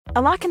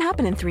A lot can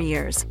happen in 3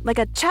 years, like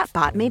a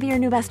chatbot may be your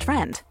new best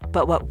friend.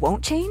 But what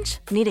won't change?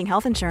 Needing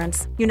health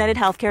insurance. United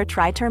Healthcare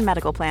Tri-Term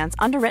Medical Plans,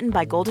 underwritten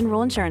by Golden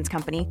Rule Insurance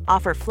Company,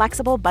 offer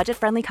flexible,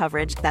 budget-friendly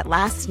coverage that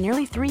lasts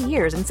nearly 3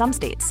 years in some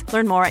states.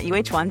 Learn more at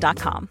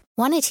uh1.com.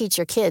 Want to teach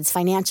your kids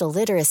financial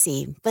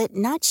literacy, but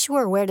not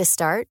sure where to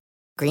start?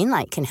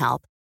 Greenlight can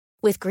help.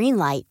 With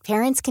Greenlight,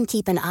 parents can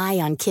keep an eye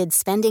on kids'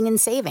 spending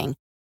and saving,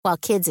 while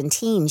kids and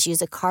teens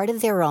use a card of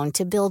their own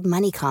to build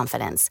money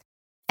confidence.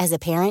 As a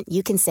parent,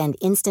 you can send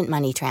instant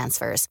money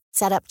transfers,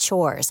 set up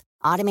chores,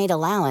 automate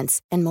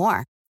allowance, and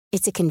more.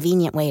 It's a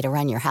convenient way to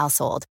run your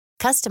household,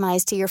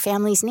 customized to your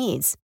family's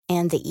needs,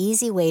 and the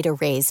easy way to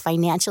raise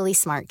financially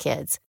smart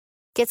kids.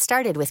 Get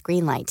started with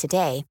Greenlight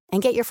today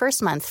and get your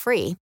first month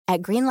free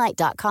at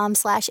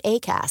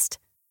greenlight.com/ACAST.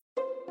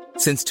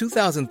 Since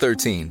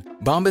 2013,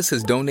 Bombas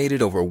has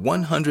donated over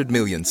 100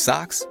 million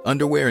socks,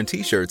 underwear, and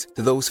T-shirts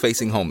to those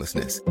facing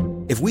homelessness.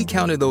 If we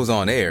counted those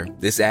on air,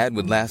 this ad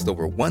would last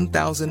over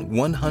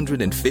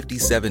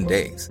 1,157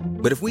 days.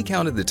 But if we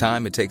counted the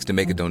time it takes to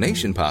make a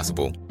donation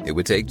possible, it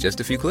would take just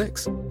a few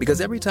clicks.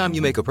 Because every time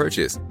you make a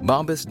purchase,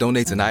 Bombas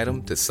donates an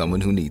item to someone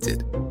who needs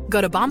it.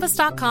 Go to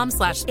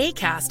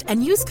bombas.com/ACAST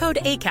and use code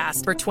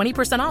ACAST for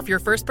 20% off your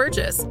first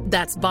purchase.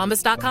 That's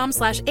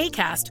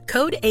bombas.com/ACAST,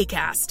 code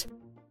ACAST.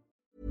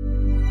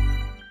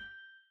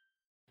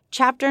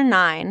 Chapter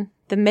 9,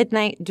 The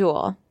Midnight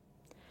Duel.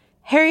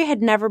 Harry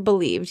had never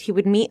believed he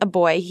would meet a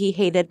boy he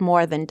hated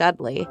more than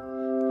Dudley.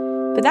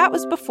 But that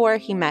was before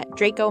he met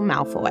Draco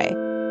Malfoy.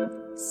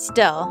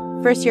 Still,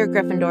 first-year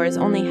Gryffindors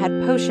only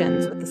had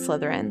potions with the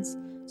Slytherins,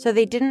 so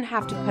they didn't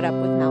have to put up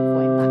with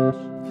Malfoy much.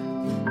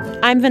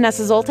 I'm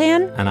Vanessa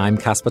Zoltan. And I'm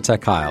Casper ter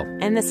Kuile.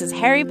 And this is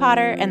Harry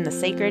Potter and the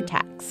Sacred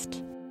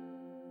Text.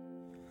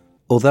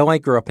 Although I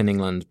grew up in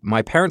England,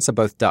 my parents are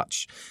both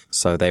Dutch,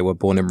 so they were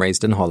born and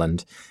raised in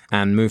Holland,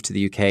 and moved to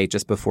the UK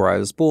just before I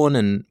was born,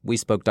 and we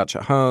spoke Dutch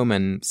at home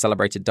and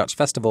celebrated Dutch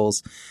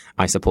festivals.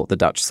 I support the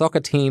Dutch soccer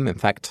team. In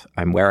fact,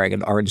 I'm wearing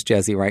an orange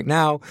jersey right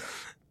now.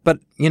 But,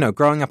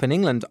 growing up in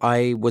England,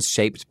 I was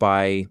shaped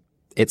by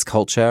its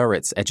culture,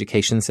 its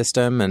education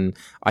system, and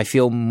I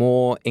feel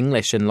more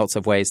English in lots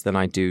of ways than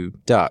I do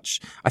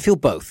Dutch. I feel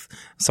both.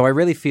 So I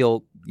really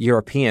feel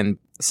European.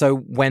 So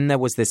when there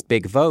was this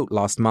big vote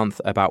last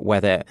month about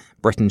whether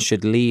Britain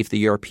should leave the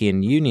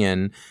European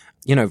Union,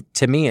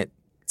 to me it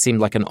seemed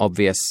like an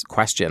obvious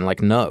question.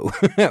 Like, no,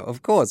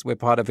 of course, we're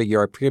part of a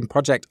European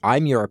project.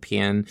 I'm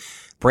European.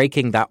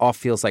 Breaking that off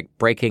feels like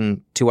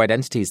breaking two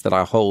identities that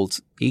I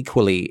hold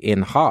equally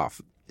in half.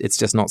 It's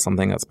just not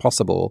something that's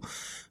possible.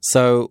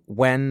 So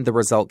when the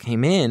result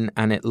came in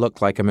and it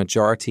looked like a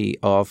majority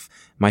of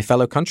my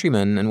fellow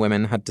countrymen and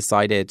women had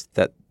decided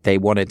that they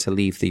wanted to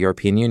leave the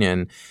European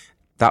Union,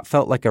 that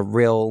felt like a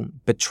real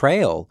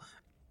betrayal,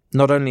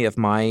 not only of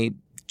my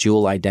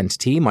dual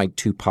identity, my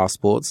two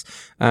passports,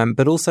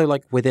 but also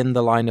like within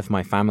the line of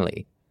my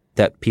family,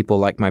 that people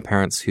like my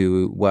parents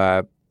who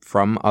were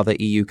from other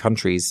EU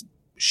countries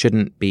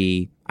shouldn't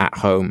be at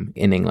home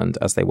in England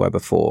as they were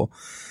before.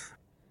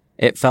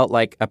 It felt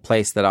like a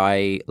place that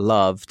I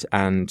loved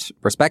and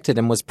respected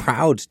and was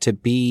proud to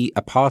be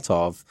a part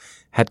of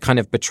had kind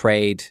of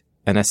betrayed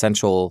an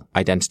essential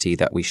identity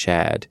that we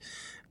shared.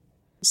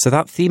 So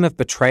that theme of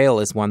betrayal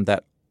is one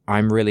that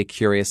I'm really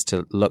curious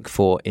to look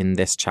for in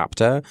this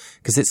chapter,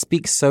 because it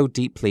speaks so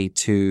deeply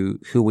to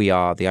who we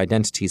are, the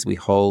identities we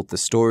hold, the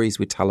stories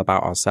we tell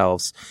about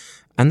ourselves,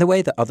 and the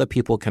way that other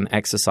people can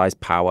exercise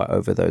power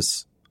over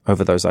those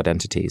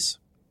identities.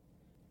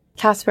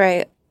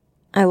 Casper,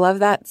 I love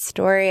that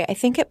story. I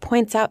think it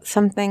points out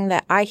something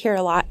that I hear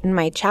a lot in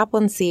my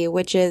chaplaincy,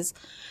 which is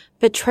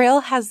betrayal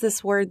has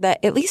this word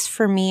that, at least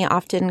for me,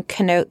 often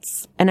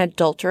connotes an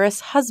adulterous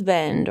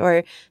husband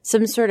or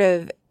some sort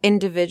of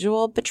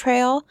individual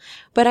betrayal.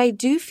 But I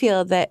do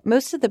feel that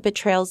most of the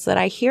betrayals that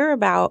I hear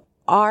about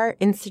are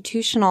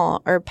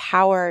institutional or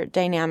power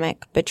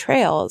dynamic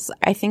betrayals.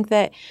 I think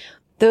that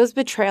those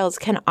betrayals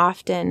can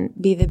often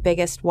be the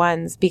biggest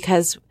ones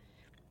because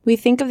we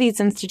think of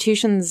these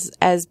institutions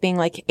as being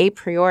like a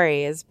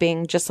priori, as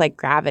being just like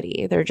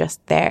gravity. They're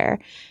just there.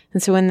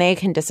 And so when they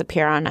can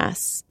disappear on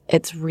us,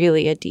 it's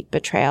really a deep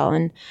betrayal.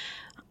 And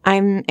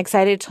I'm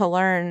excited to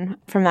learn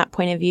from that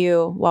point of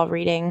view while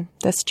reading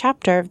this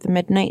chapter of The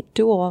Midnight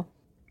Duel.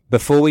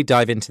 Before we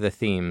dive into the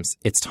themes,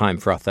 it's time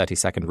for our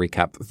 30-second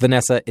recap.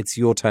 Vanessa, it's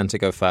your turn to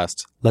go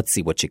first. Let's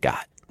see what you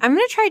got. I'm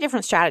going to try a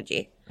different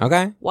strategy.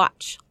 Okay.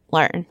 Watch.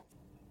 Learn.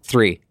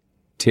 3,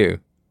 2,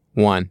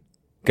 1,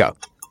 go.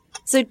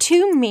 So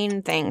two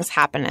main things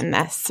happen in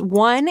this.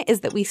 One is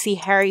that we see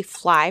Harry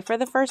fly for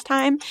the first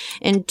time,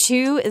 and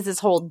two is this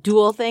whole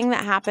duel thing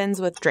that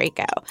happens with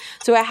Draco.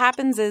 So what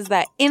happens is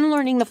that in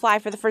learning to fly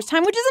for the first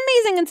time, which is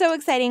amazing and so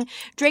exciting,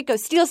 Draco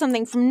steals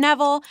something from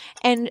Neville,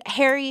 and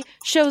Harry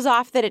shows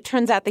off that it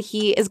turns out that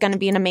he is going to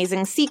be an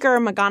amazing seeker.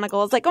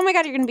 McGonagall is like, oh my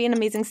God, you're going to be an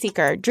amazing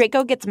seeker.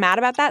 Draco gets mad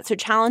about that, so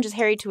challenges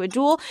Harry to a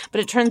duel,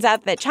 but it turns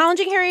out that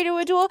challenging Harry to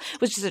a duel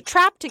was just a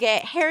trap to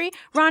get Harry,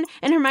 Ron,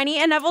 and Hermione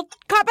and Neville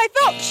caught by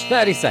Filch.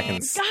 30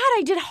 seconds. God,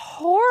 I did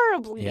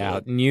horribly. Yeah,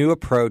 new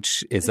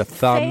approach is a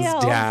thumbs Fail.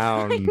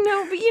 down. I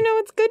know, but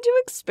it's good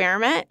to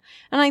experiment.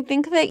 And I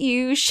think that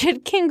you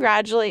should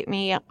congratulate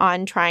me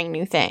on trying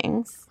new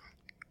things.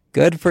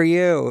 Good for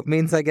you. It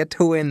means I get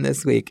to win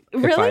this week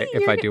Really?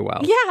 if I do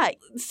well. Yeah,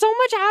 so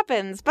much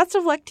happens. Best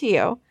of luck to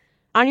you.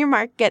 On your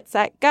mark, get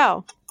set,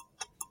 go.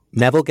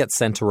 Neville gets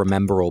sent a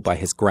rememberall by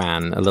his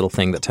gran, a little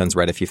thing that turns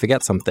red if you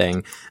forget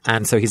something.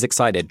 And so he's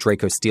excited.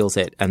 Draco steals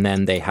it. And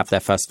then they have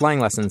their first flying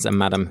lessons. And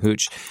Madame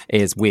Hooch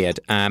is weird.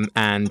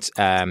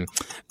 Neville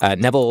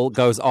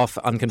goes off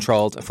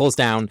uncontrolled, falls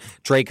down.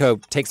 Draco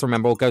takes the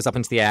rememberall, goes up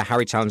into the air.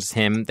 Harry challenges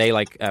him.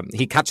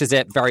 He catches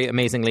it very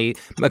amazingly.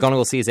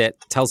 McGonagall sees it,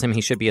 tells him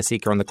he should be a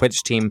seeker on the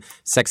Quidditch team.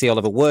 Sexy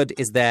Oliver Wood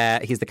is there.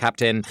 He's the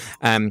captain.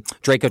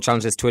 Draco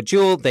challenges to a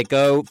duel. They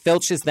go.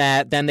 Filch is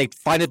there. Then they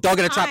find a dog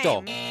in a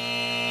trapdoor.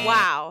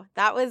 Wow,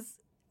 that was...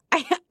 I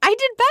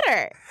did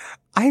better.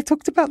 I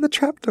talked about the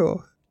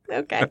trapdoor.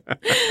 Okay.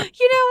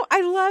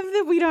 I love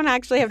that we don't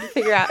actually have to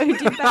figure out who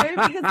did better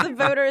because the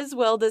voters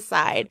will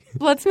decide.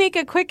 Let's make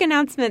a quick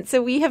announcement.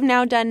 So we have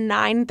now done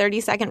 9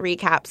 30-second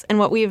recaps. And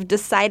what we've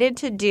decided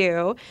to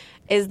do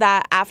is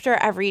that after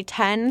every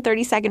 10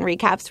 30-second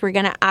recaps, we're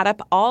going to add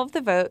up all of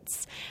the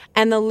votes.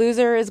 And the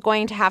loser is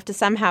going to have to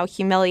somehow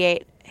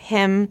humiliate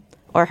him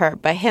or her,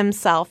 but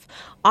himself,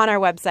 on our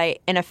website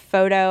in a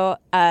photo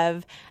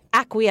of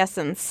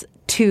acquiescence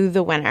to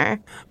the winner.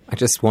 I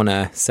just want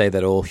to say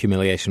that all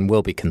humiliation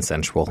will be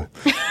consensual.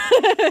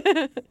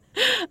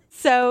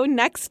 So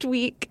next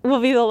week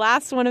will be the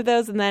last one of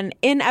those, and then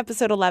in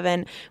episode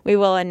 11, we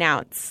will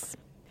announce.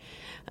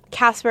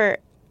 Casper,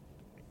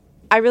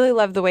 I really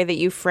love the way that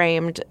you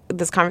framed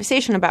this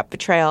conversation about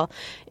betrayal.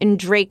 And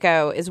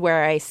Draco is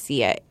where I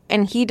see it.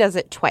 And he does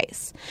it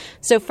twice.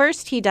 So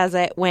first he does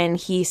it when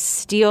he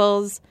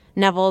steals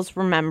Neville's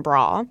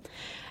remembrall.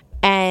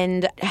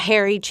 And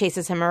Harry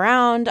chases him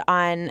around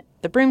on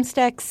the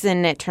broomsticks.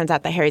 And it turns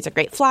out that Harry's a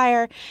great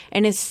flyer.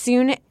 And as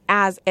soon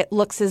as it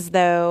looks as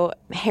though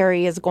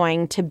Harry is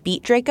going to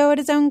beat Draco at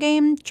his own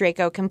game,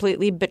 Draco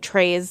completely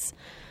betrays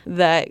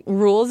the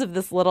rules of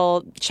this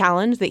little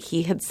challenge that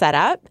he had set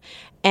up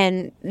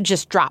and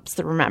just drops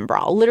the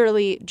remembrall,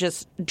 literally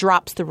just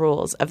drops the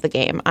rules of the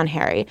game on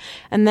Harry.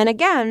 And then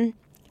again,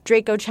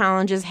 Draco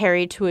challenges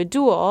Harry to a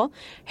duel.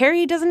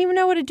 Harry doesn't even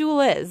know what a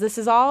duel is. This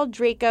is all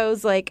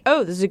Draco's this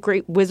is a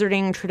great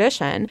wizarding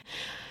tradition.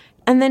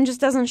 And then just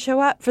doesn't show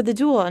up for the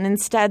duel and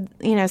instead,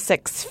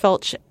 sicks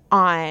Filch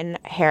on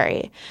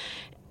Harry.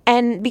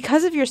 And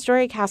because of your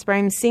story, Casper,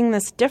 I'm seeing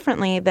this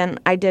differently than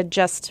I did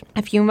just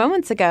a few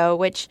moments ago,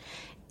 which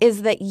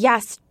is that,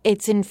 yes,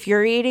 it's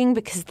infuriating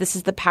because this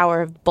is the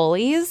power of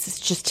bullies. It's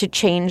just to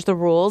change the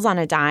rules on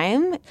a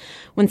dime.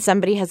 When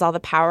somebody has all the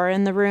power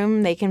in the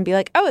room, they can be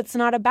like, oh, it's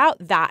not about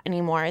that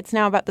anymore. It's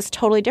now about this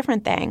totally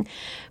different thing.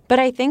 But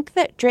I think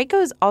that Draco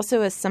is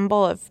also a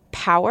symbol of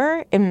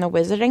power in the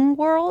wizarding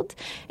world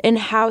and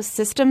how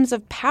systems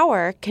of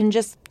power can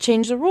just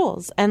change the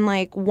rules. And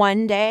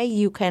one day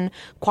you can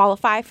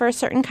qualify for a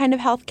certain kind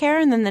of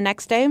healthcare and then the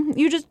next day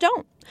you just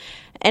don't.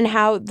 And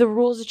how the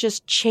rules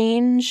just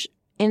change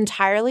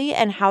entirely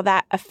and how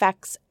that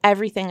affects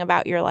everything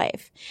about your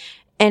life.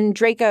 And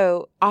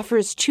Draco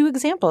offers 2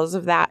 examples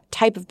of that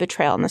type of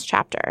betrayal in this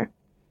chapter.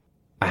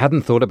 I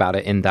hadn't thought about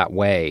it in that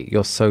way.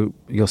 You're so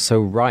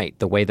right.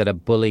 The way that a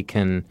bully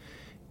can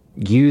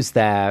use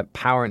their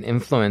power and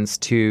influence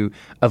to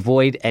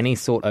avoid any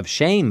sort of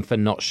shame for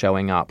not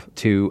showing up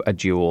to a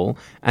duel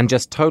and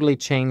just totally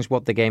change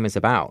what the game is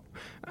about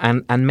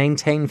and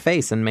maintain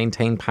face and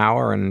maintain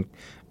power and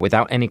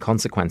without any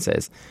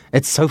consequences.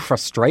 It's so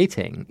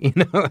frustrating,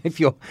 if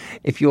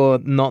you're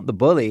not the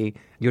bully,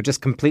 you're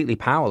just completely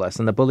powerless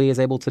and the bully is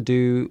able to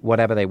do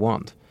whatever they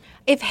want.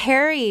 If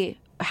Harry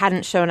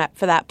hadn't shown up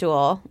for that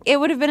duel, it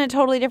would have been a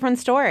totally different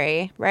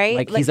story,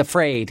 right? He's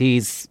afraid,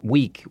 he's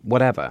weak,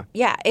 whatever.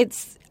 Yeah,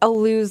 it's a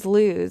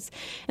lose-lose.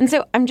 And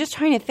so I'm just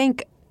trying to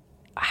think,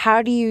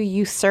 how do you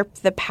usurp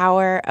the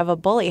power of a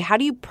bully? How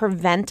do you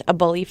prevent a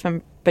bully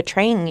from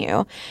betraying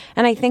you?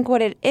 And I think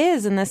what it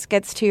is, and this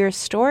gets to your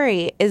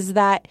story, is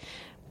that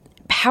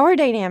power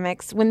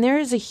dynamics, when there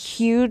is a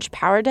huge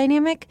power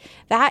dynamic,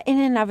 that in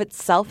and of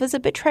itself is a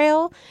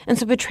betrayal. And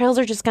so betrayals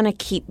are just going to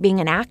keep being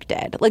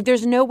enacted.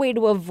 There's no way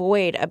to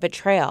avoid a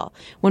betrayal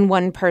when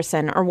one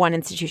person or one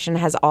institution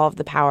has all of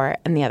the power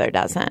and the other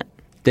doesn't.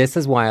 This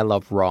is why I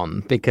love Ron,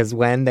 because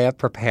when they're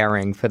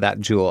preparing for that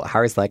duel,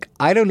 Harry's like,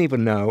 I don't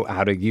even know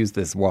how to use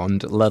this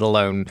wand, let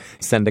alone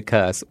send a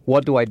curse.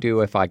 What do I do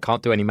if I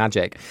can't do any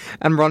magic?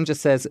 And Ron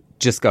just says,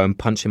 just go and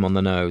punch him on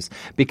the nose.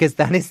 Because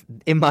that is,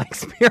 in my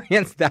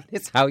experience, that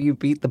is how you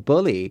beat the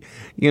bully.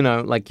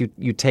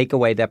 You take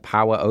away their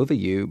power over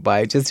you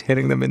by just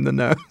hitting them in the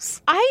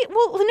nose.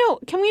 No,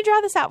 can we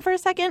draw this out for a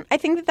second? I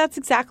think that that's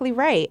exactly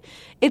right.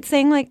 It's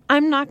saying,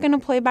 I'm not going to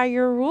play by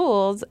your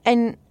rules,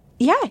 and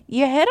yeah,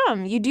 you hit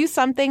them. You do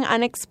something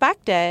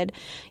unexpected.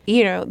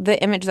 The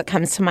image that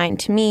comes to mind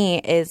to me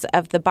is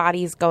of the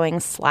bodies going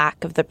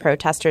slack of the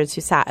protesters who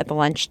sat at the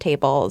lunch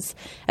tables,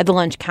 at the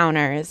lunch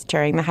counters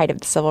during the height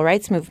of the civil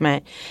rights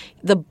movement.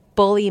 The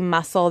bully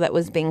muscle that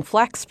was being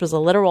flexed was a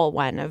literal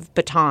one of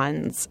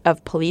batons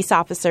of police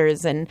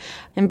officers. And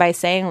by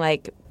saying,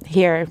 like,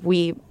 here,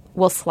 we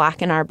will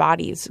slacken our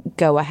bodies,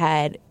 go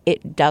ahead,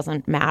 it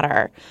doesn't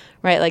matter,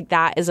 right? Like,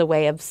 that is a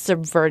way of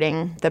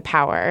subverting the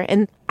power.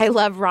 And I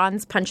love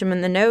Ron's punch him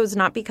in the nose,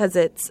 not because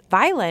it's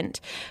violent,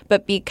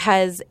 but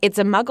because it's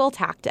a Muggle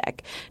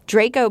tactic.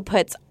 Draco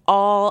puts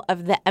all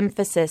of the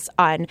emphasis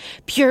on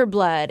pure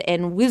blood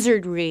and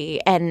wizardry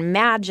and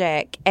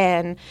magic.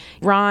 And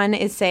Ron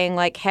is saying,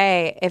 like,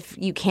 hey, if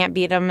you can't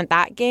beat him at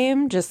that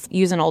game, just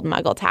use an old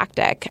Muggle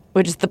tactic,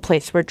 which is the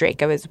place where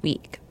Draco is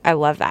weak. I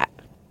love that.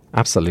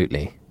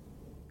 Absolutely.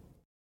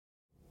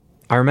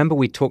 I remember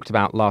we talked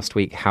about last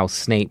week how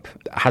Snape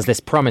has this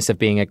promise of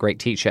being a great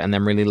teacher and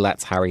then really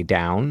lets Harry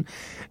down.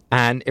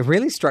 And it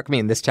really struck me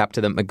in this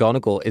chapter that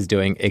McGonagall is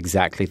doing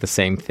exactly the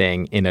same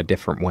thing in a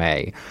different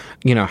way.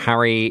 You know,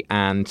 Harry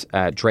and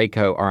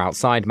Draco are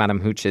outside. Madame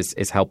Hooch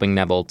is helping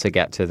Neville to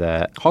get to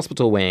the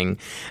hospital wing.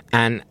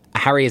 And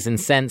Harry is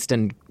incensed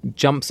and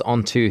jumps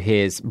onto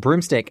his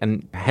broomstick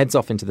and heads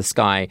off into the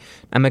sky.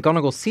 And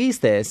McGonagall sees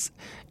this,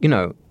 you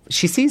know,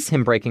 she sees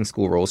him breaking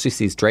school rules. She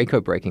sees Draco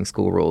breaking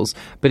school rules.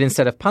 But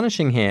instead of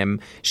punishing him,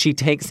 she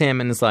takes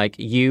him and is like,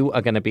 you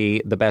are going to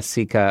be the best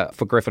seeker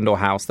for Gryffindor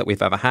House that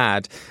we've ever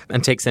had,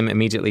 and takes him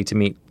immediately to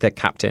meet the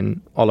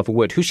captain, Oliver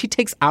Wood, who she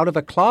takes out of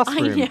a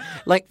classroom.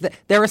 Like,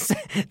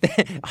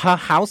 her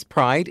house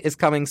pride is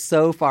coming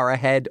so far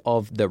ahead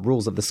of the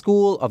rules of the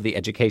school, of the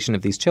education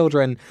of these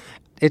children.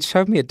 It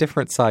showed me a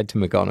different side to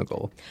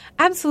McGonagall.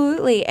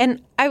 Absolutely.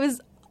 And I was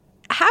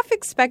half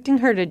expecting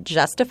her to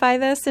justify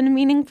this in a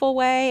meaningful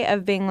way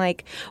of being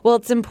like, well,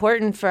 it's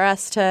important for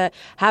us to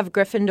have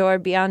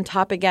Gryffindor be on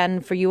top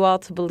again, for you all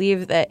to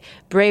believe that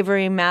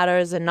bravery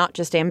matters and not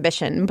just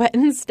ambition. But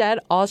instead,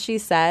 all she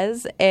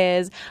says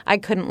is, I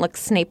couldn't look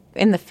Snape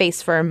in the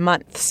face for a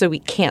month, so we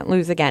can't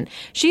lose again.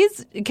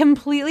 She's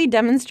completely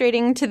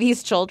demonstrating to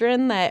these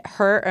children that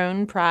her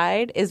own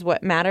pride is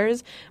what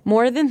matters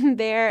more than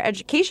their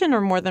education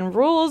or more than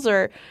rules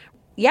or,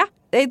 yeah,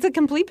 it's a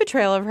complete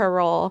betrayal of her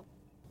role.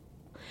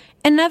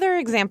 Another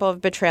example of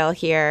betrayal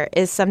here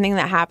is something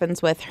that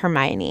happens with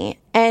Hermione.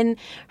 And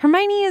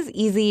Hermione is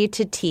easy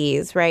to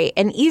tease, right?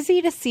 And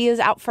easy to see as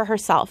out for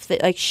herself,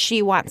 that like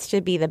she wants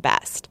to be the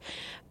best.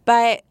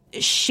 But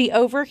she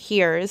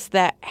overhears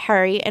that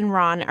Harry and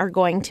Ron are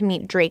going to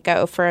meet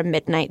Draco for a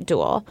midnight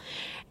duel.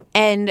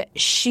 And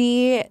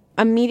she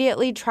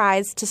immediately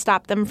tries to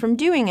stop them from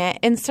doing it.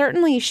 And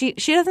certainly she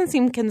doesn't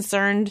seem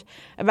concerned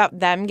about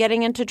them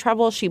getting into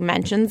trouble. She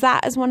mentions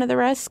that as one of the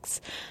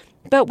risks.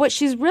 But what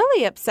she's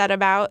really upset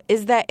about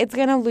is that it's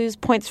going to lose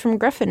points from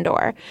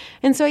Gryffindor.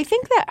 And so I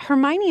think that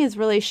Hermione is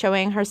really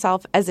showing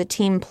herself as a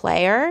team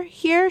player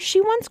here. She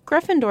wants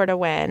Gryffindor to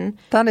win.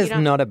 That is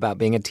not about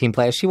being a team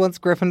player. She wants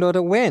Gryffindor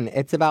to win.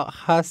 It's about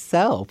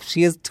herself.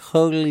 She is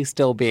totally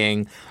still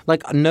being,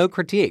 like, no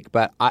critique,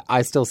 but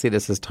I still see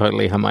this as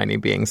totally Hermione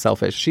being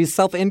selfish. She's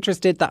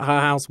self-interested that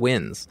her house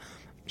wins.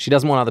 She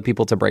doesn't want other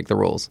people to break the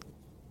rules.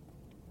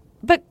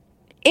 But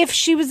if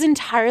she was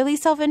entirely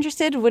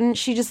self-interested, wouldn't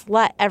she just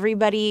let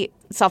everybody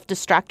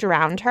self-destruct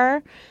around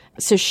her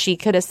so she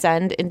could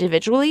ascend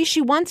individually?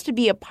 She wants to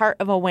be a part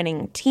of a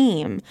winning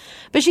team,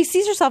 but she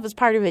sees herself as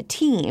part of a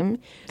team.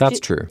 That's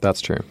true. That's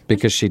true.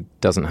 Because she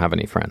doesn't have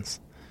any friends.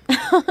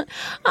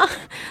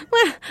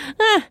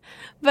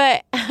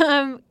 But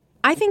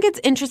I think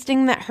it's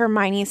interesting that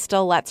Hermione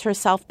still lets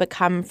herself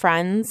become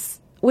friends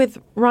with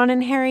Ron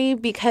and Harry,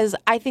 because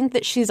I think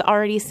that she's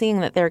already seeing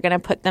that they're going to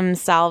put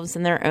themselves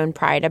and their own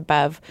pride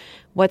above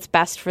what's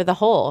best for the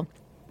whole.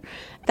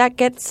 That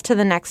gets to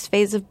the next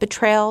phase of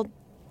betrayal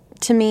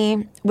to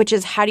me, which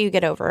is, how do you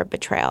get over a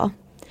betrayal?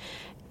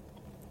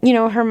 You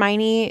know,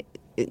 Hermione,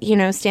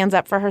 stands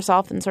up for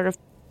herself and sort of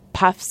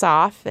puffs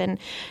off and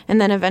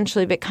then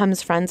eventually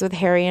becomes friends with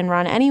Harry and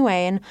Ron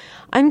anyway. And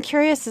I'm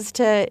curious as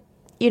to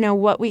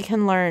what we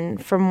can learn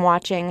from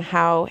watching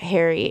how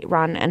Harry,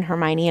 Ron, and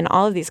Hermione and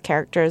all of these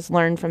characters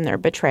learn from their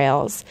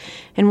betrayals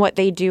and what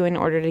they do in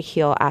order to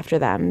heal after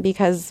them.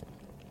 Because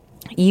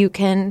you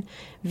can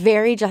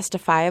very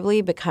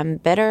justifiably become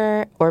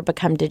bitter or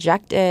become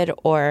dejected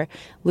or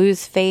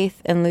lose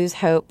faith and lose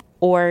hope,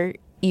 or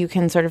you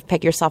can sort of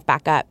pick yourself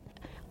back up.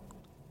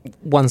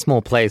 One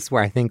small place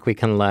where I think we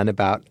can learn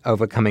about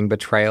overcoming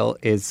betrayal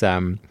is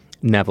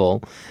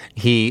Neville.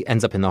 He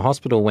ends up in the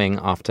hospital wing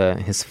after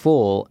his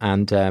fall,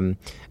 and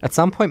at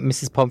some point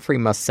Mrs. Pomfrey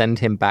must send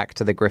him back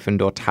to the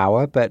Gryffindor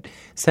Tower, but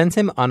sends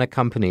him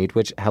unaccompanied,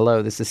 which,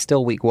 hello, this is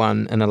still week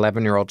 1, an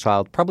 11-year-old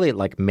child, probably at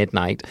like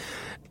midnight.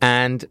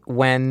 And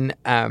when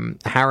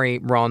Harry,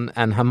 Ron,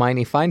 and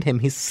Hermione find him,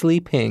 he's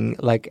sleeping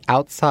like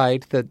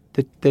outside the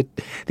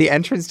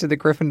entrance to the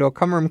Gryffindor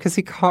common room because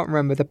he can't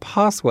remember the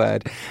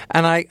password.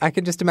 And I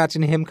can just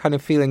imagine him kind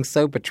of feeling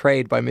so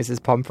betrayed by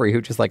Mrs. Pomfrey,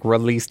 who just like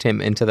released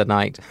him into the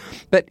night.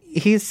 But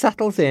he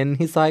settles in.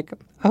 He's like,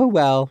 oh,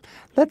 well,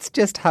 let's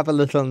just have a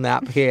little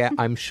nap here.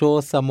 I'm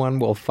sure someone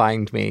will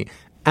find me.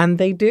 And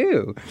they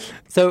do.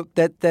 So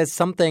there's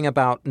something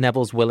about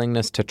Neville's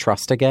willingness to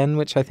trust again,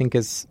 which I think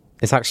is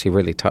actually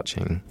really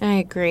touching. I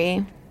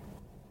agree.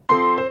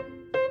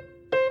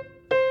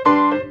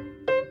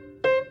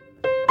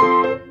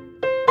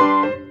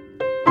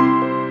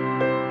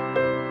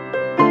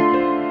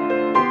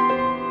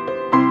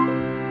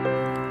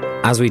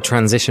 As we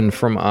transition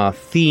from our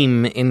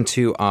theme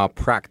into our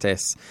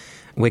practice,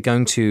 we're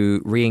going to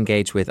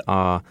re-engage with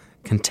our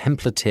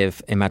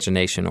contemplative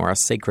imagination, or our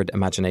sacred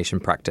imagination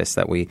practice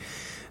that we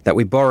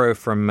borrow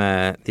from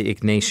the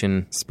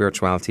Ignatian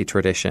spirituality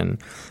tradition.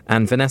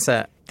 And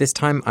Vanessa, this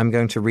time I'm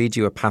going to read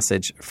you a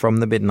passage from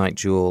The Midnight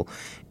Duel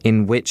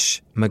in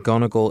which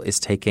McGonagall is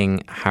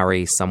taking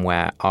Harry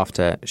somewhere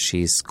after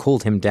she's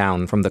called him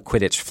down from the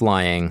Quidditch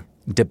flying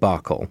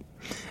debacle.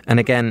 And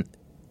again,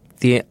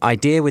 the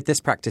idea with this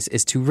practice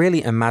is to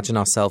really imagine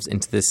ourselves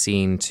into this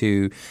scene,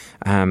 to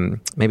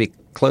maybe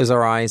close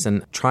our eyes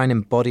and try and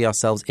embody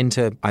ourselves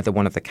into either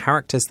one of the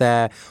characters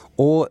there,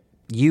 or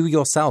you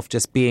yourself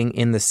just being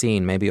in the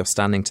scene. Maybe you're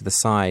standing to the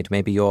side,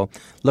 maybe you're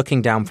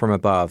looking down from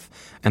above,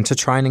 and to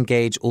try and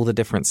engage all the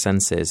different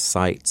senses: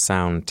 sight,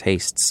 sound,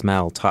 taste,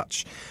 smell,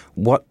 touch.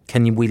 What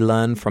can we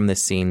learn from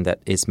this scene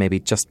that is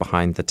maybe just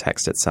behind the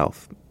text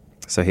itself?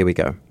 So here we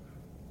go.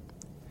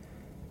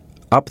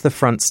 Up the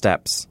front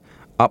steps,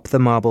 up the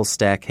marble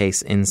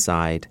staircase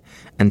inside,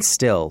 and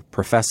still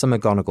Professor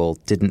McGonagall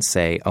didn't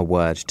say a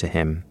word to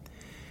him.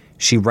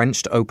 She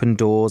wrenched open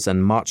doors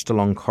and marched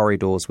along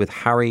corridors with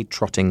Harry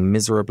trotting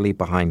miserably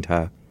behind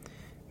her.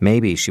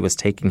 Maybe she was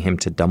taking him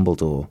to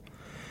Dumbledore.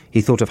 He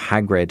thought of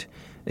Hagrid,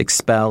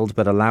 expelled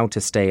but allowed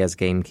to stay as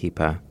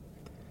gamekeeper.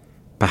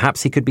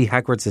 Perhaps he could be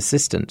Hagrid's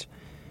assistant.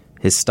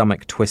 His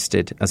stomach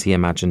twisted as he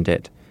imagined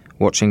it,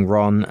 watching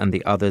Ron and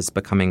the others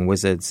becoming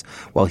wizards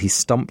while he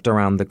stomped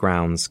around the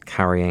grounds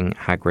carrying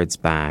Hagrid's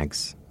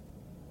bags.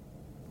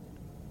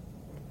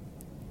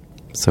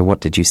 So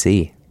what did you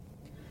see?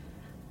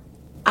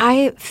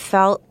 I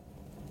felt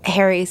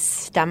Harry's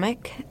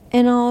stomach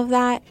in all of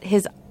that.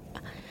 His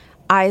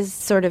eyes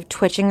sort of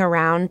twitching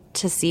around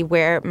to see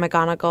where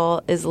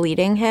McGonagall is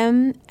leading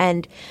him,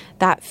 and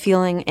that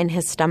feeling in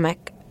his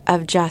stomach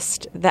of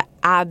just the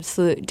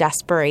absolute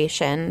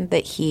desperation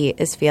that he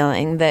is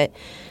feeling, the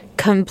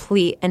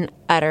complete and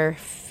utter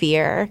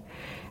fear.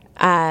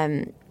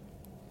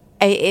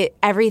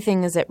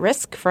 Everything is at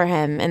risk for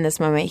him in this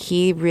moment.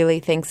 He really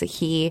thinks that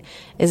he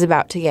is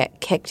about to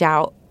get kicked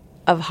out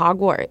of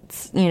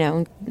Hogwarts,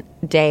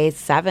 day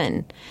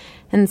 7.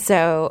 And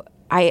so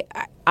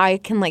I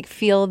can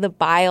feel the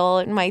bile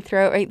in my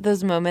throat, right?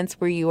 Those moments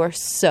where you are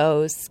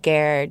so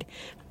scared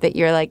that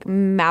your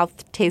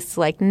mouth tastes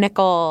like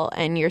nickel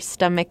and your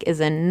stomach is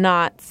in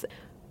knots.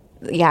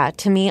 Yeah,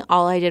 to me,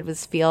 all I did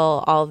was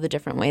feel all the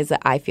different ways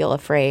that I feel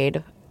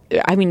afraid.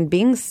 I mean,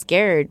 being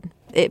scared,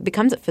 it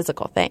becomes a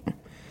physical thing.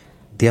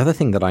 The other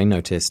thing that I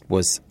noticed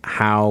was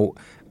how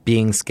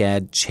being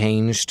scared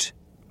changed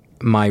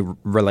my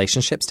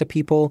relationships to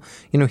people.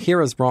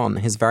 Here is Ron,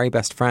 his very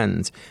best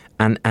friend,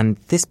 and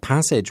this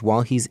passage,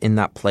 while he's in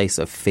that place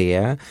of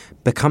fear,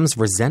 becomes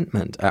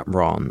resentment at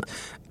Ron.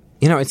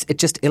 It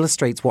just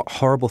illustrates what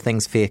horrible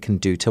things fear can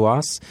do to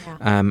us,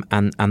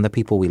 and the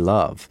people we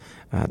love.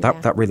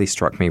 That really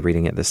struck me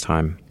reading it this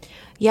time.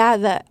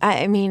 Yeah,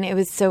 it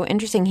was so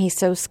interesting. He's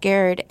so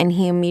scared, and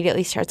he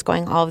immediately starts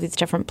going all of these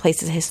different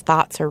places. His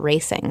thoughts are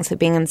racing. So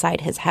being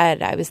inside his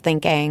head, I was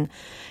thinking,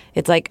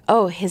 it's like,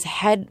 oh, his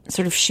head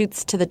sort of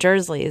shoots to the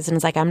Dursleys, and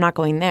it's like, I'm not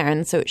going there.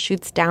 And so it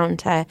shoots down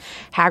to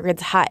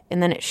Hagrid's hut,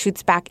 and then it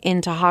shoots back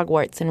into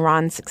Hogwarts, and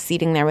Ron's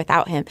succeeding there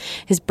without him.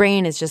 His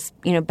brain is just,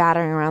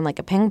 battering around like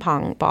a ping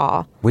pong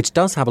ball. Which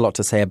does have a lot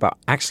to say about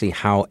actually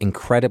how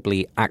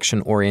incredibly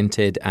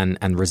action-oriented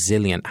and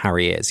resilient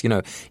Harry is.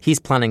 He's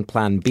planning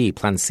Plan B,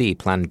 Plan C,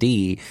 Plan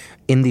D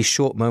in these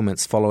short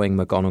moments following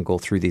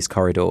McGonagall through these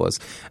corridors.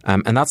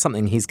 And that's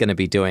something he's going to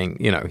be doing.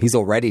 He's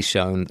already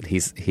shown that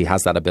he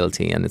has that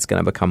ability, and it's going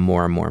to become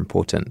more and more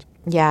important.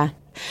 Yeah.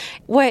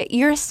 What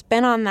your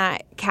spin on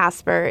that,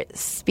 Casper,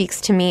 speaks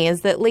to me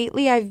is that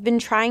lately I've been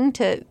trying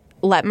to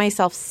let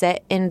myself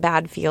sit in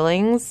bad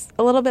feelings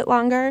a little bit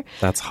longer.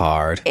 That's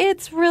hard.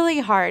 It's really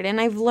hard. And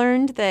I've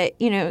learned that,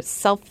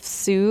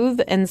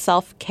 self-soothe and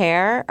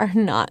self-care are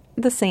not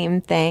the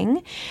same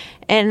thing.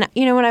 And,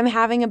 when I'm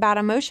having a bad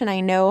emotion,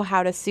 I know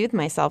how to soothe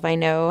myself. I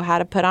know how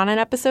to put on an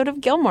episode of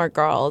Gilmore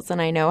Girls,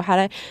 and I know how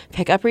to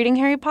pick up reading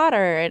Harry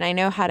Potter, and I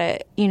know how to,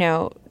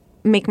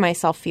 make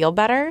myself feel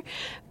better.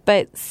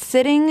 But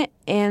sitting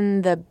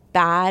in the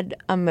bad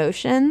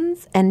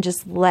emotions and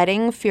just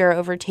letting fear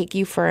overtake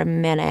you for a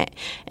minute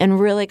and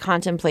really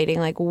contemplating,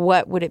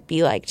 what would it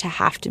be like to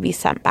have to be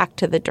sent back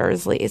to the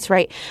Dursleys,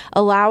 right?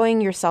 Allowing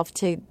yourself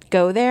to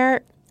go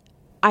there,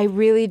 I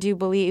really do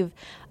believe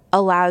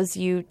allows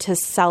you to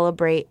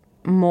celebrate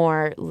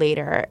more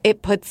later.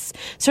 It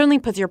certainly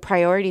puts your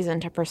priorities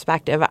into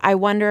perspective. I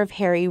wonder if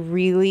Harry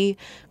really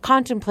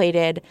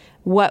contemplated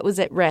what was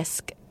at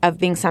risk of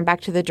being sent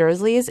back to the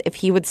Dursleys if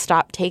he would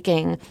stop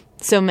taking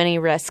so many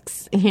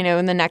risks,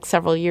 in the next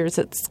several years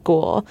at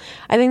school.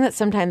 I think that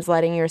sometimes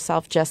letting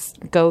yourself just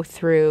go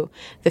through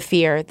the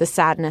fear, the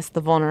sadness,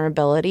 the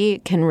vulnerability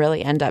can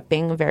really end up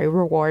being very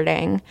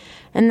rewarding.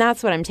 And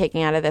that's what I'm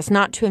taking out of this,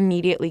 not to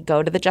immediately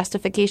go to the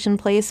justification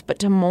place, but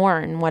to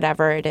mourn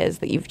whatever it is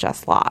that you've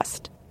just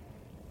lost.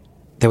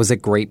 There was a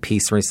great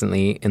piece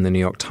recently in the New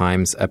York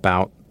Times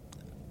about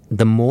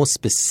the more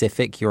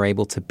specific you're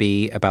able to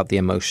be about the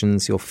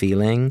emotions you're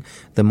feeling,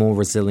 the more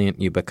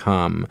resilient you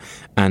become.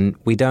 And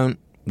we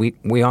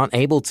aren't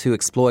able to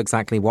explore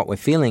exactly what we're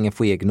feeling if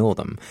we ignore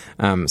them.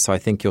 So I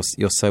think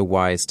you're so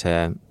wise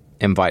to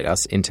invite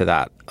us into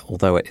that,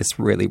 although it is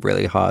really,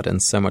 really hard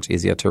and so much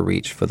easier to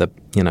reach for the,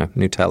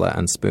 Nutella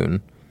and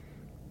spoon.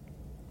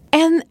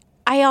 And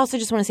I also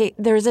just want to say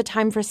there's a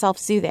time for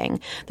self-soothing.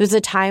 There's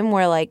a time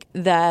where like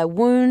the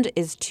wound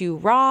is too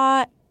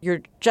raw. You're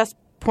just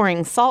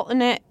pouring salt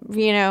in it,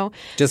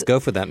 Just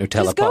go for that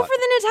Nutella Just go pot. for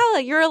the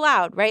Nutella. You're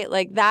allowed, right?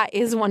 Like that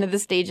is one of the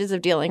stages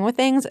of dealing with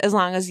things, as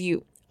long as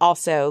you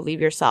also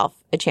leave yourself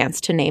a chance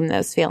to name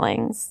those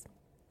feelings.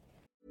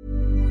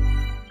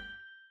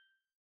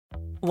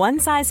 One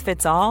size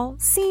fits all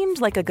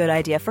seemed like a good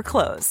idea for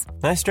clothes.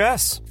 Nice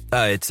dress.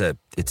 It's a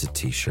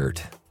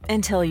t-shirt.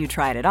 Until you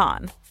tried it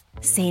on.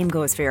 Same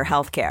goes for your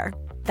healthcare.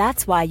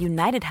 That's why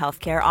United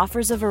Healthcare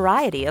offers a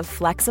variety of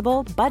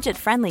flexible,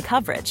 budget-friendly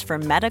coverage for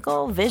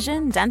medical,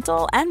 vision,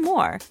 dental, and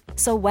more.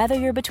 So whether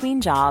you're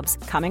between jobs,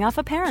 coming off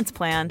a parent's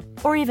plan,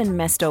 or even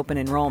missed open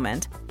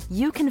enrollment,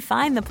 you can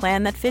find the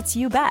plan that fits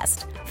you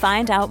best.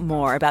 Find out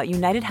more about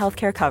United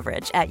Healthcare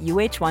coverage at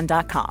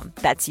uh1.com.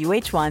 That's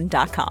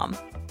uh1.com.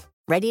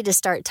 Ready to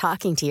start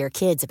talking to your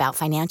kids about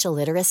financial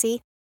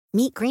literacy?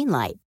 Meet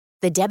Greenlight,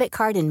 the debit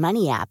card and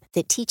money app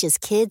that teaches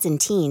kids and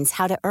teens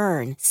how to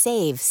earn,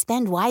 save,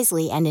 spend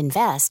wisely, and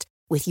invest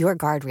with your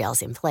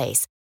guardrails in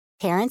place.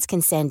 Parents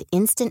can send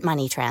instant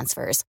money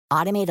transfers,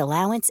 automate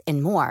allowance,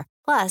 and more.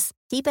 Plus,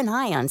 keep an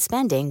eye on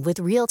spending with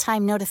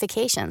real-time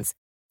notifications.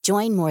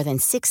 Join more than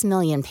 6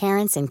 million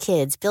parents and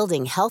kids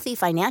building healthy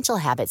financial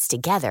habits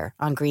together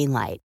on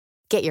Greenlight.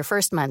 Get your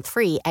first month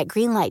free at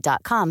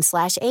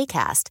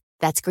greenlight.com/ACAST.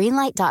 That's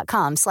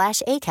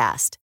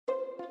greenlight.com/ACAST.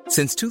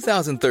 Since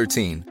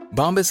 2013,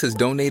 Bombas has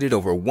donated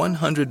over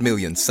 100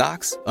 million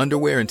socks,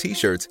 underwear, and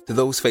T-shirts to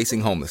those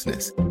facing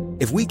homelessness.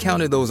 If we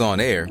counted those on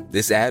air,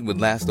 this ad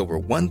would last over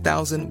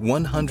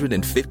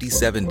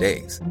 1,157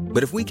 days.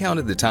 But if we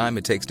counted the time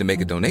it takes to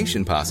make a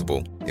donation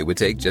possible, it would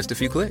take just a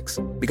few clicks.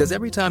 Because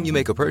every time you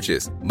make a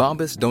purchase,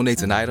 Bombas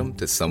donates an item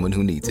to someone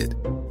who needs it.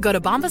 Go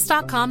to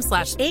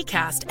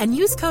bombas.com/ACAST and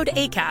use code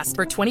ACAST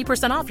for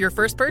 20% off your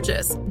first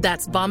purchase.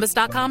 That's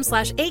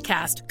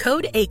bombas.com/ACAST,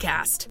 code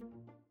ACAST.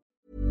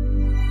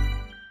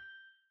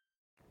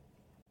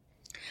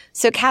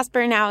 So,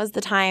 Casper, now is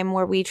the time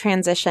where we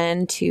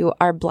transition to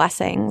our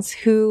blessings.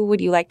 Who would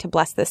you like to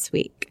bless this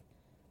week?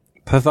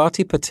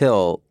 Parvati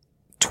Patil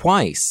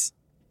twice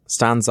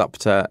stands up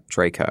to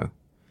Draco.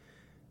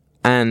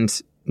 And,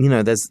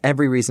 there's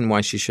every reason why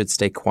she should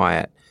stay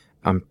quiet.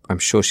 I'm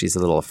sure she's a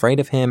little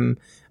afraid of him.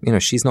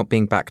 She's not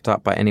being backed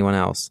up by anyone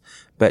else.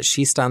 But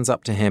she stands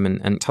up to him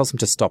and tells him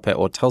to stop it,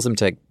 or tells him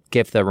to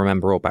give the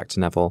Remember All back to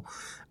Neville.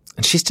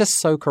 And she's just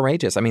so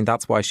courageous. I mean,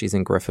 that's why she's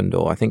in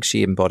Gryffindor. I think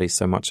she embodies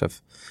so much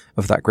of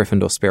that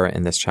Gryffindor spirit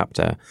in this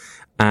chapter.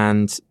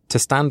 And to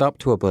stand up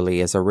to a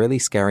bully is a really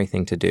scary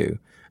thing to do,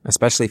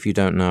 especially if you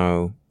don't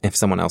know if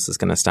someone else is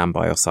going to stand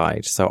by your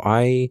side. So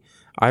I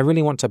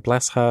really want to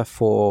bless her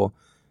for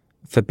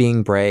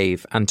being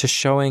brave and to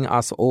showing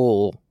us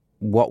all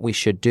what we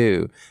should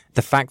do.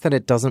 The fact that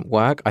it doesn't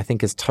work, I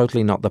think, is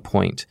totally not the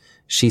point.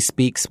 She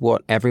speaks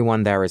what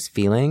everyone there is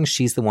feeling.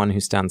 She's the one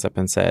who stands up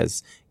and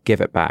says, give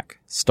it back,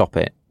 stop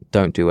it,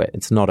 don't do it,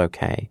 it's not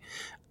okay.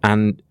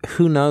 And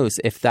who knows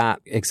if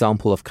that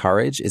example of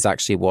courage is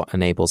actually what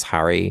enables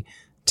Harry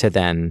to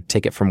then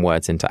take it from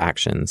words into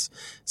actions.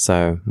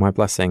 So my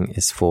blessing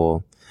is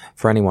for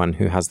anyone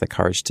who has the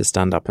courage to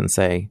stand up and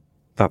say,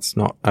 that's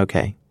not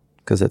okay,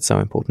 because it's so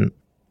important.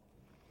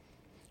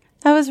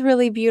 That was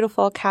really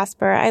beautiful,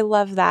 Casper. I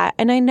love that.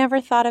 And I never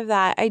thought of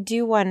that. I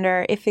do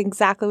wonder if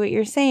exactly what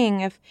you're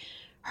saying, if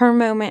her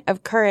moment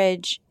of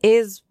courage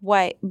is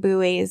what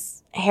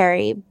buoys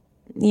Harry,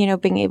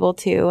 being able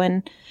to.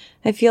 And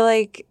I feel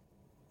like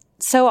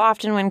so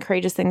often when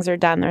courageous things are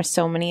done, there's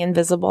so many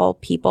invisible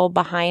people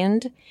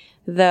behind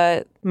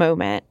the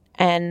moment.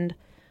 And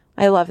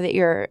I love that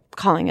you're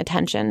calling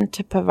attention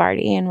to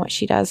Parvati and what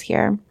she does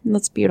here.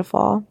 That's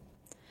beautiful.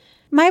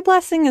 My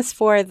blessing is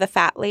for the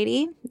fat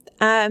lady.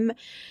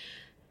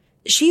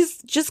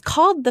 She's just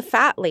called the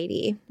fat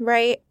lady,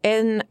 right?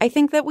 And I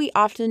think that we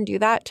often do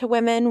that to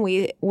women.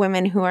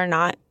 Women who are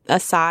not a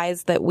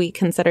size that we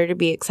consider to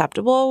be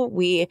acceptable,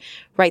 we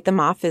write them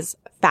off as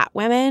fat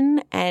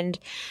women. And,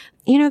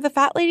 the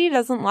fat lady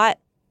doesn't let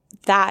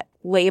that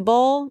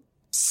label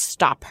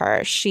stop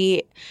her.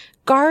 She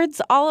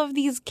guards all of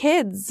these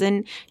kids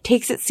and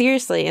takes it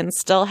seriously and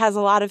still has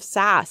a lot of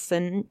sass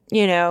and,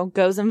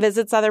 goes and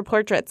visits other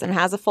portraits and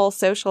has a full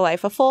social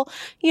life, a full,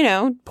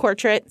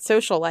 portrait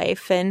social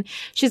life. And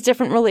she has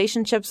different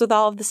relationships with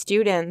all of the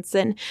students.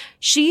 And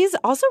she's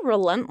also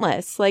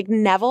relentless. Like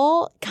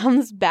Neville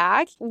comes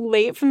back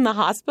late from the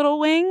hospital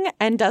wing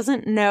and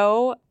doesn't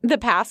know the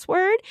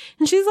password.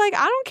 And she's like,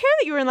 I don't care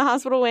that you were in the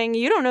hospital wing.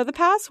 You don't know the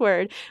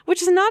password,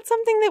 which is not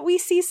something that we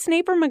see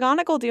Snape or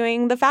McGonagall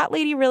doing. The fat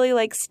lady really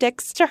sticks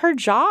to her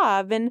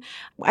job. And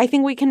I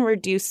think we can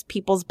reduce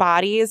people's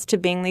bodies to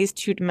being these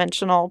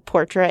two-dimensional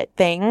portrait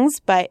things,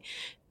 but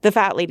the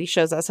fat lady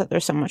shows us that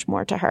there's so much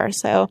more to her.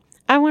 So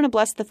I want to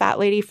bless the fat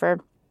lady for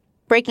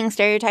breaking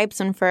stereotypes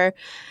and for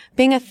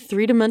being a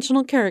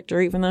 3-dimensional character,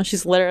 even though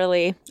she's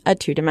literally a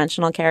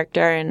 2-dimensional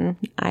character, and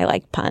I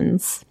like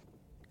puns.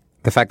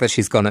 The fact that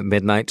she's gone at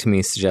midnight to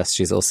me suggests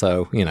she's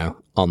also,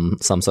 on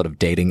some sort of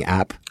dating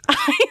app.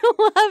 I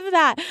love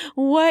that.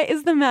 What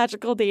is the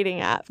magical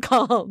dating app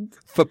called?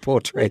 For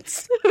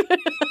portraits.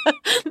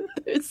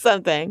 There's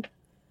something.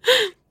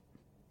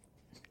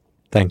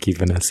 Thank you,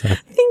 Vanessa.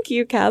 Thank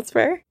you,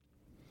 Casper.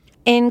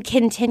 In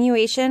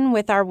continuation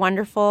with our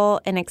wonderful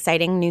and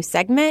exciting new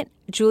segment,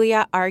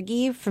 Julia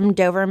Argy from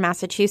Dover,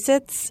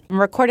 Massachusetts,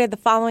 recorded the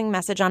following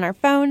message on her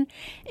phone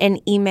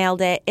and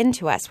emailed it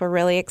into us. We're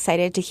really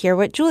excited to hear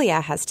what Julia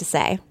has to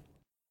say.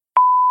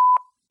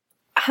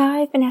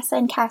 Hi, Vanessa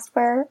and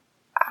Casper.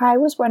 I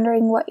was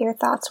wondering what your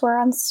thoughts were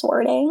on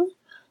sorting,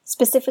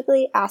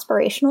 specifically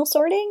aspirational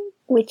sorting,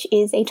 which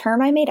is a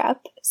term I made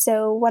up.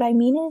 So what I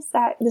mean is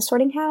that the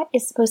sorting hat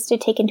is supposed to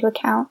take into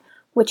account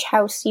which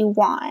house you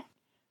want.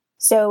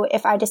 So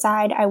if I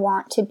decide I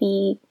want to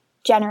be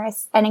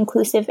generous and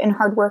inclusive and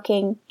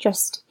hardworking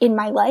just in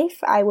my life,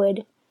 I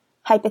would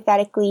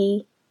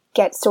hypothetically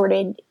get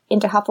sorted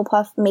into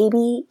Hufflepuff,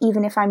 maybe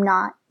even if I'm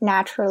not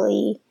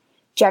naturally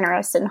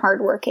generous and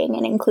hardworking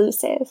and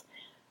inclusive.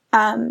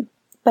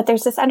 But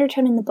there's this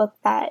undertone in the book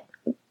that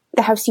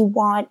the house you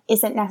want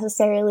isn't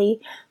necessarily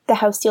the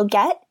house you'll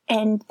get,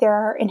 and there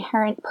are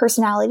inherent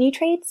personality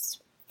traits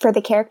for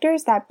the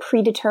characters that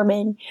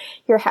predetermine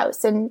your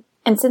house. And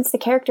since the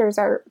characters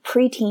are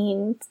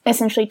preteens,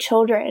 essentially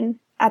children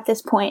at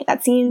this point,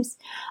 that seems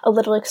a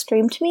little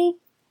extreme to me.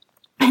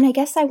 And I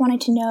guess I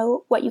wanted to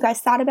know what you guys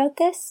thought about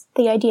this,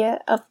 the idea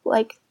of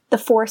like the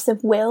force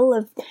of will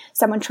of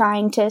someone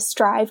trying to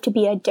strive to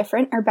be a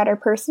different or better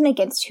person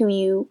against who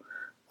you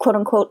quote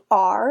unquote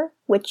are,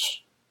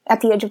 which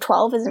at the age of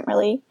 12 isn't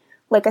really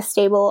like a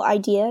stable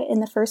idea in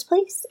the first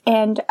place.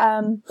 And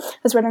I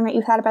was wondering what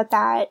you thought about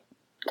that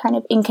kind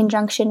of in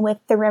conjunction with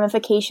the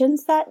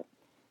ramifications that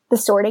the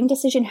sorting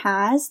decision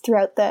has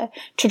throughout the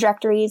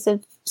trajectories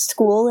of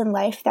school and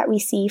life that we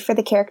see for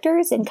the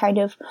characters, and kind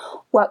of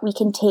what we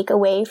can take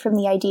away from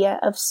the idea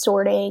of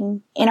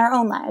sorting in our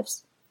own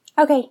lives.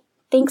 Okay,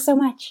 thanks so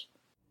much.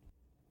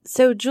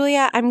 So,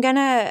 Julia, I'm going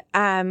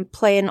to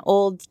play an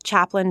old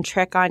Chaplin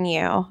trick on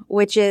you,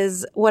 which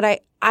is what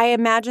I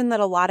imagine that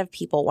a lot of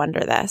people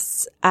wonder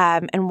this,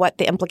 and what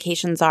the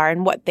implications are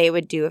and what they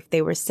would do if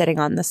they were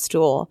sitting on the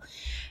stool.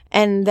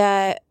 And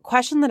the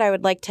question that I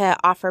would like to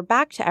offer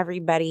back to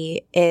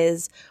everybody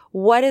is,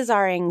 what is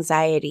our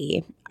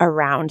anxiety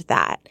around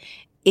that?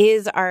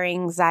 Is our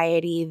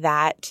anxiety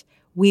that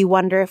we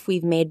wonder if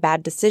we've made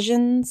bad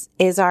decisions?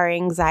 Is our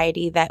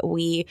anxiety that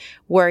we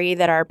worry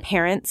that our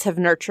parents have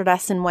nurtured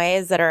us in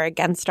ways that are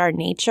against our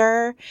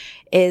nature?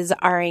 Is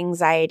our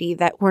anxiety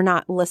that we're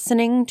not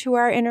listening to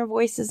our inner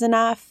voices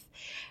enough?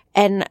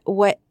 And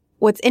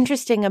what's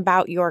interesting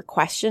about your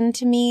question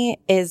to me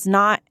is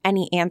not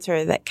any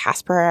answer that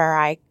Casper or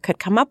I could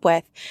come up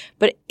with,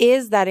 but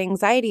is that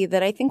anxiety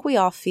that I think we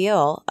all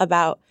feel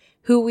about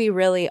who we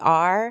really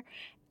are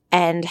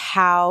and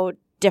how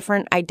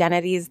different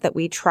identities that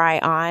we try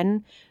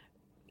on,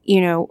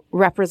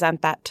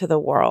 represent that to the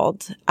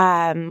world.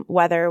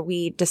 Whether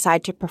we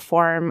decide to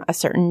perform a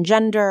certain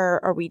gender,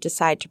 or we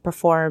decide to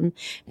perform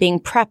being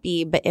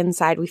preppy, but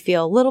inside we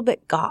feel a little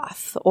bit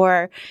goth,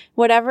 or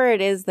whatever it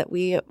is that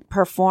we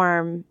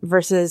perform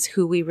versus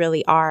who we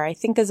really are, I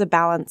think is a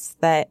balance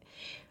that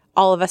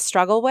all of us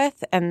struggle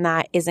with, and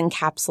that is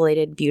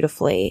encapsulated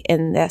beautifully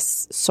in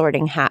this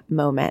sorting hat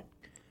moment.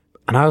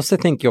 And I also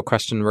think your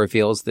question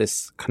reveals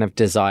this kind of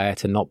desire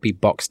to not be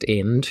boxed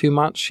in too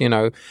much.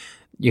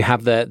 You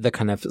have the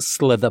kind of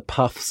slither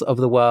puffs of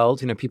the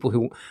world, people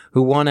who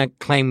want to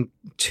claim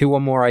 2 or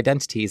more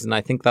identities. And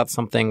I think that's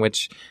something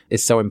which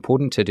is so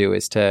important to do,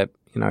 is to,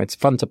 it's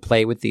fun to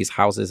play with these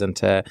houses and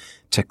to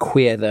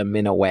queer them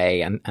in a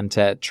way, and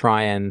to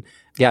try and,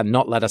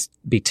 not let us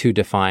be too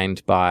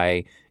defined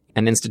by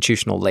an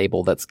institutional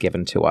label that's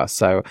given to us.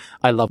 So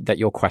I love that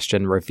your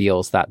question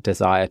reveals that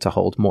desire to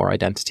hold more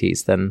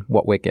identities than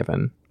what we're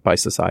given by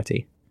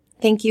society.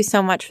 Thank you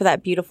so much for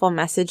that beautiful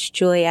message,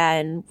 Julia.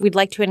 And we'd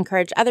like to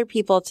encourage other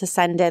people to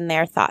send in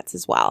their thoughts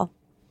as well.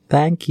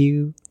 Thank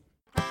you.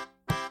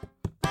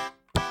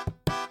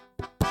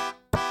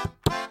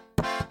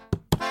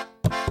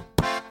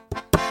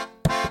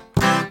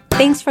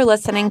 Thanks for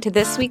listening to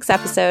this week's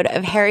episode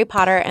of Harry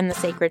Potter and the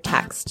Sacred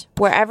Text.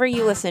 Wherever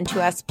you listen to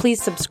us,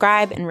 please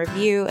subscribe and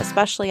review,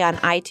 especially on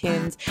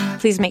iTunes.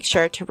 Please make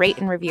sure to rate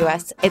and review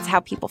us. It's how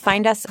people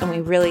find us, and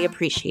we really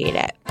appreciate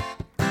it.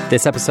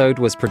 This episode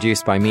was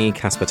produced by me,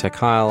 Casper ter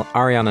Kuile,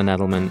 Ariana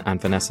Nedelman, and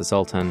Vanessa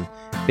Zoltan.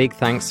 Big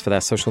thanks for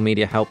their social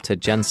media help to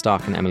Jen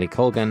Stark and Emily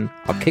Colgan.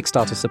 Our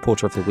Kickstarter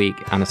supporter of the week,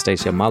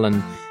 Anastasia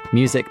Mullen.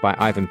 Music by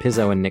Ivan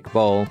Pizzo and Nick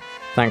Boll.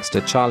 Thanks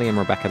to Charlie and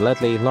Rebecca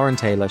Ledley, Lauren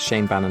Taylor,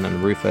 Shane Bannon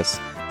and Rufus,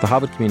 the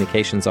Harvard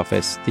Communications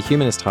Office, the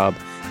Humanist Hub,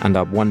 and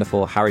our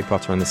wonderful Harry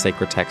Potter and the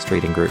Sacred Text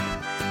reading group.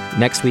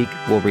 Next week,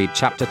 we'll read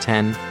Chapter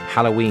 10,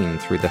 Halloween,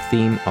 through the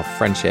theme of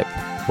friendship.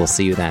 We'll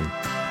see you then.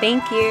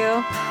 Thank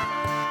you.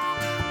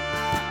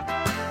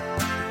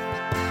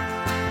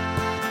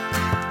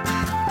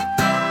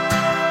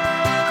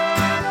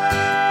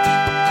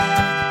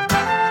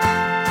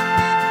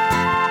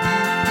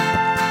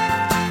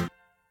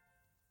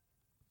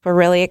 We're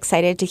really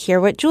excited to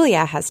hear what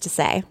Julia has to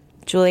say.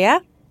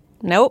 Julia?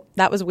 Nope,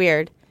 that was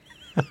weird.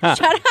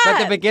 Shut up.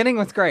 But the beginning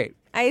was great.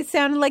 I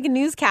sounded like a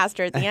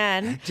newscaster at the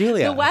end.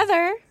 Julia. The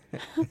weather.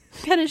 I'm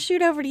going to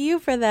shoot over to you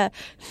for the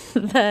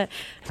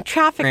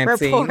traffic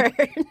Francine. report.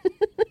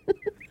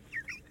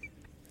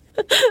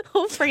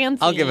 Oh, Francine.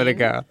 I'll give it a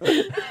go.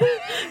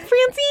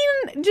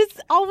 Francine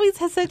just always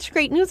has such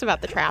great news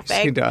about the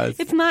traffic. She does.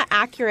 It's not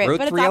accurate, Route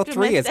but it's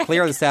 303 is optimistic.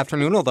 clear this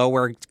afternoon, although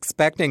we're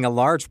expecting a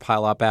large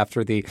pileup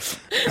after the...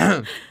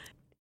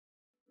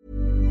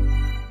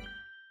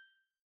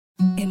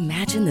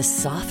 Imagine the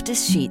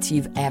softest sheets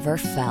you've ever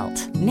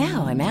felt.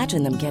 Now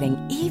imagine them getting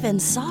even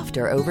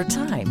softer over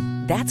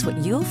time. That's what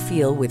you'll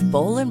feel with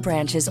Boll &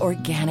 Branch's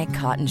organic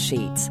cotton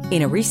sheets.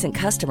 In a recent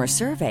customer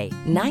survey,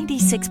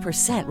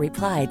 96%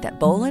 replied that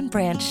Boll &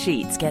 Branch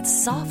sheets get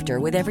softer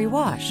with every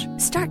wash.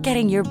 Start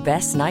getting your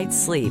best night's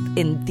sleep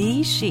in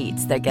these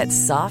sheets that get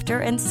softer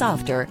and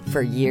softer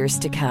for years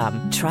to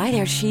come. Try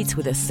their sheets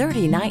with a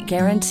 30-night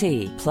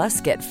guarantee.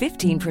 Plus, get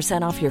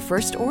 15% off your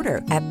first order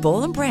at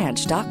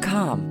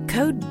bollandbranch.com.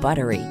 Code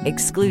BUTTERY.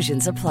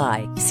 Exclusions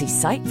apply. See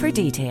site for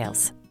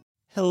details.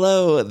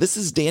 Hello, this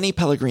is Danny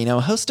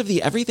Pellegrino, host of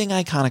the Everything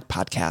Iconic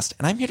podcast,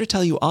 and I'm here to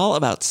tell you all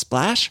about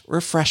Splash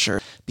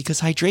Refresher, because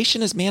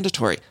hydration is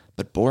mandatory,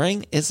 but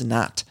boring is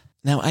not.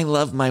 Now, I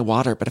love my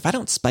water, but if I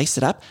don't spice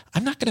it up,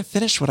 I'm not going to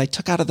finish what I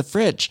took out of the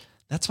fridge.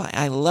 That's why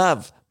I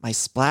love my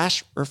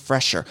Splash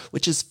Refresher,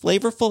 which is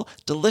flavorful,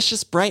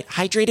 delicious, bright,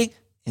 hydrating,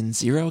 and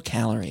 0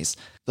 calories.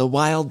 The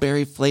wild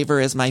berry flavor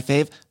is my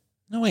fave.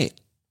 No, wait.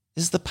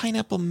 Is the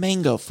pineapple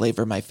mango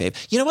flavor my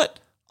fave? You know what?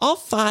 All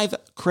 5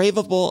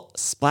 craveable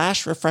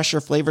Splash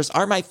Refresher flavors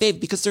are my fave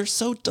because they're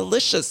so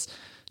delicious.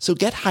 So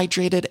get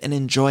hydrated and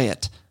enjoy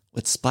it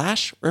with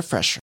Splash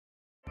Refresher.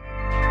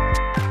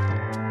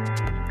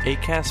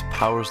 Acast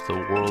powers the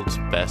world's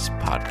best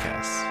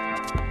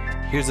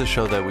podcasts. Here's a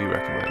show that we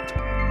recommend.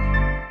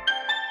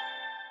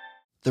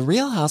 The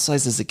Real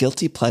Housewives is a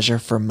guilty pleasure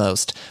for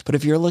most, but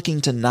if you're looking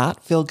to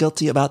not feel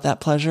guilty about that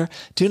pleasure,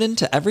 tune in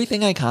to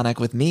Everything Iconic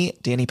with me,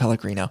 Danny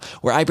Pellegrino,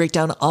 where I break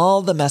down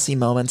all the messy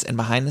moments and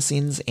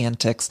behind-the-scenes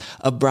antics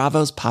of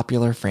Bravo's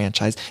popular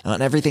franchise. And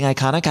on Everything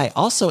Iconic, I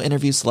also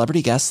interview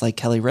celebrity guests like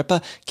Kelly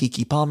Ripa,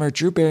 Keke Palmer,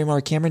 Drew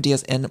Barrymore, Cameron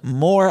Diaz, and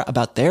more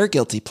about their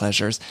guilty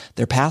pleasures,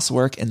 their past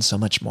work, and so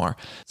much more.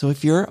 So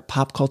if you're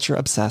pop culture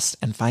obsessed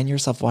and find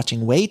yourself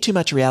watching way too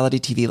much reality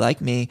TV like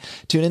me,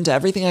 tune in to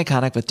Everything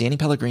Iconic with Danny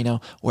Pellegrino,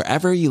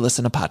 wherever you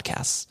listen to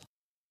podcasts.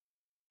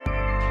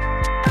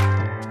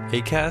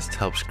 Acast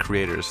helps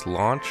creators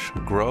launch,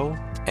 grow,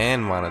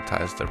 and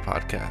monetize their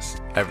podcasts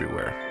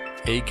everywhere.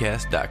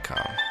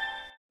 Acast.com.